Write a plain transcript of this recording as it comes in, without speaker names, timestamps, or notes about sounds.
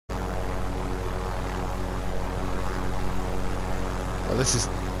this is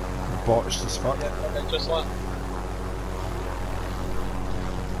botched as fuck. Yeah, okay, just let.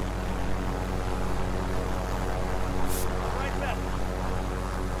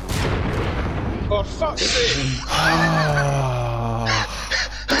 For fuck's sake!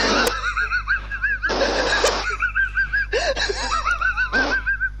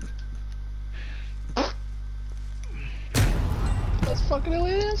 That's fucking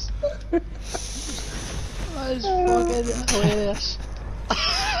hilarious. That is fucking hilarious.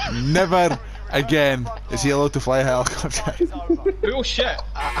 Never again is he allowed to fly a helicopter. Bullshit!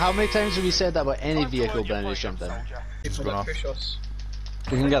 How many times have we said that about any vehicle Brennan jumped in? People going that off. push us.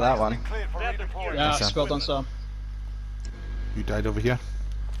 We can get that one. Yeah, Sam. spilled on Sam. You died over here.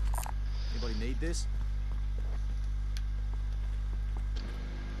 Anybody need this?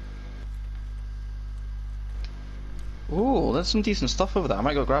 Ooh, there's some decent stuff over there. I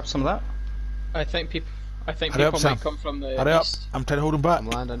might go grab some of that. I think people Hurry up, might Sam. come from the Hurry up! east. I'm trying to hold him back. I'm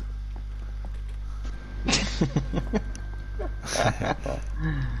landing.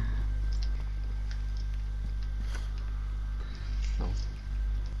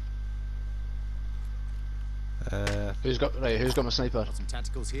 Who's got my sniper? Got some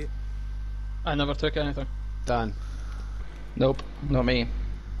tacticals here. I never took anything. Dan. Nope, not me.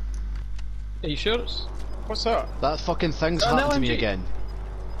 Are you sure what's that? That fucking thing's An happened to me LMG? again.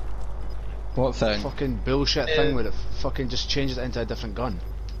 What thing? Fucking bullshit thing where it fucking just changes it into a different gun.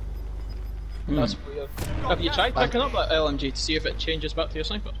 That's weird. Have you tried picking up that LMG to see if it changes back to your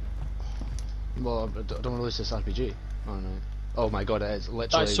sniper? Well, I don't want to lose this RPG. Oh no. Oh my god, it is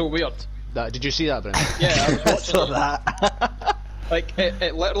literally. That's so weird. That, did you see that, Brennan? Yeah, I was watching Saw it. that. Like,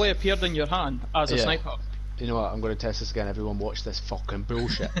 it literally appeared in your hand as a Yeah. sniper. You know what? I'm going to test this again. Everyone, watch this fucking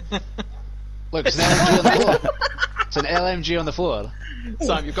bullshit. Look, it's an LMG on the floor. It's an LMG on the floor.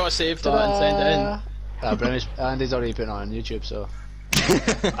 Sam, you've got to save that and send it in. Andy's already putting it on YouTube, so.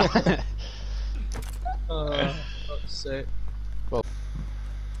 Oh, fuck's sake.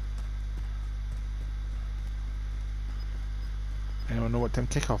 Anyone know what time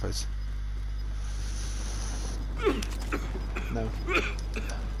kickoff is? No.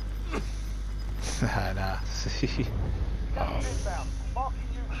 Nah.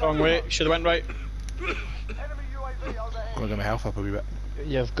 Wrong way, should have went right. Gonna get my health up a wee bit.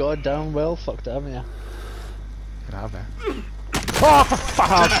 You've goddamn well fucked it, haven't you? Can I have now? Oh, for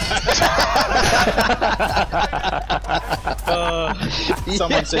fuck!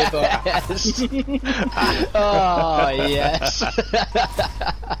 Someone saved that. Yes. Oh yes.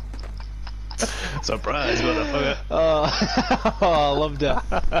 Surprise, motherfucker. Oh, oh, I loved it.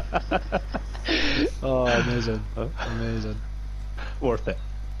 Oh, amazing, amazing. Worth it.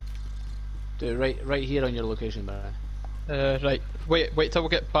 Dude, right here on your location, man. Right. Wait till we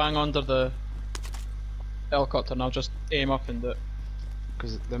get bang under the helicopter and I'll just aim up and do it.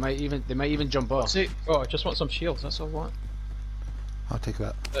 Because they might even jump off. See? Oh, I just want some shields, that's all I want. I'll take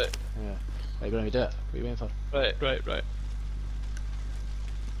that. Right, Yeah. Right, Brennan, do it. What are you waiting for? right.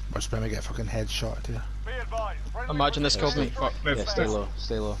 Watch Brennan get a fucking headshot here. Imagine this killed me. Fuck, move. Yeah, stay low,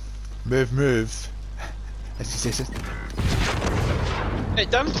 stay low. Move. As he says it. It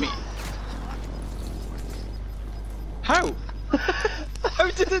damned me! How? How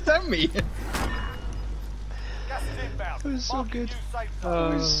did it damn me? It was so good. It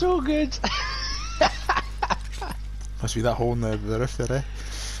was so good. Must be that hole in the roof there, eh?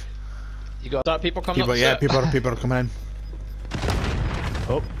 You got That people coming People, up yeah, set? people are coming in.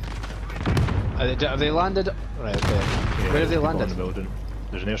 Oh, Have they landed? Right, okay. yeah, Where have they people landed? in the building.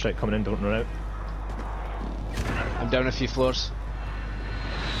 There's an airstrike coming in, don't run out. I'm down a few floors.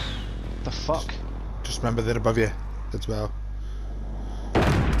 The fuck? Just remember they're above you as well.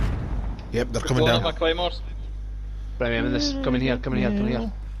 Yep, they're coming Blowing down. up my claymores. Right, I'm in this. Come in here, come in here, come in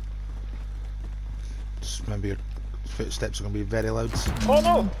here. Just remember your footsteps are going to be very loud. Oh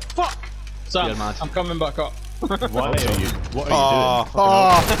no! Fuck! Sam, You're mad. I'm coming back up. What are you Oh,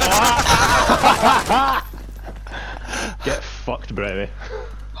 doing? Get fucked, Brevy.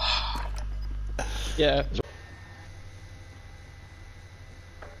 Yeah.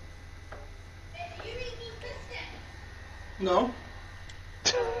 No.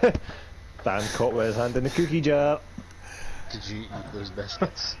 Dan caught with his hand in the cookie jar. Did you eat those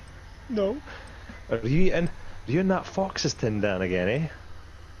biscuits? No. Are you eating? Are you in that Fox's tin, Dan, again, eh?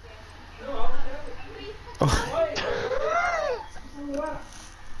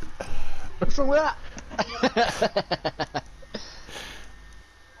 What's wrong with that?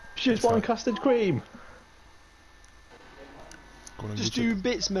 She just wanted custard cream. Just do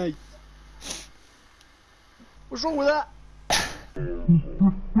bits, mate. What's wrong with that?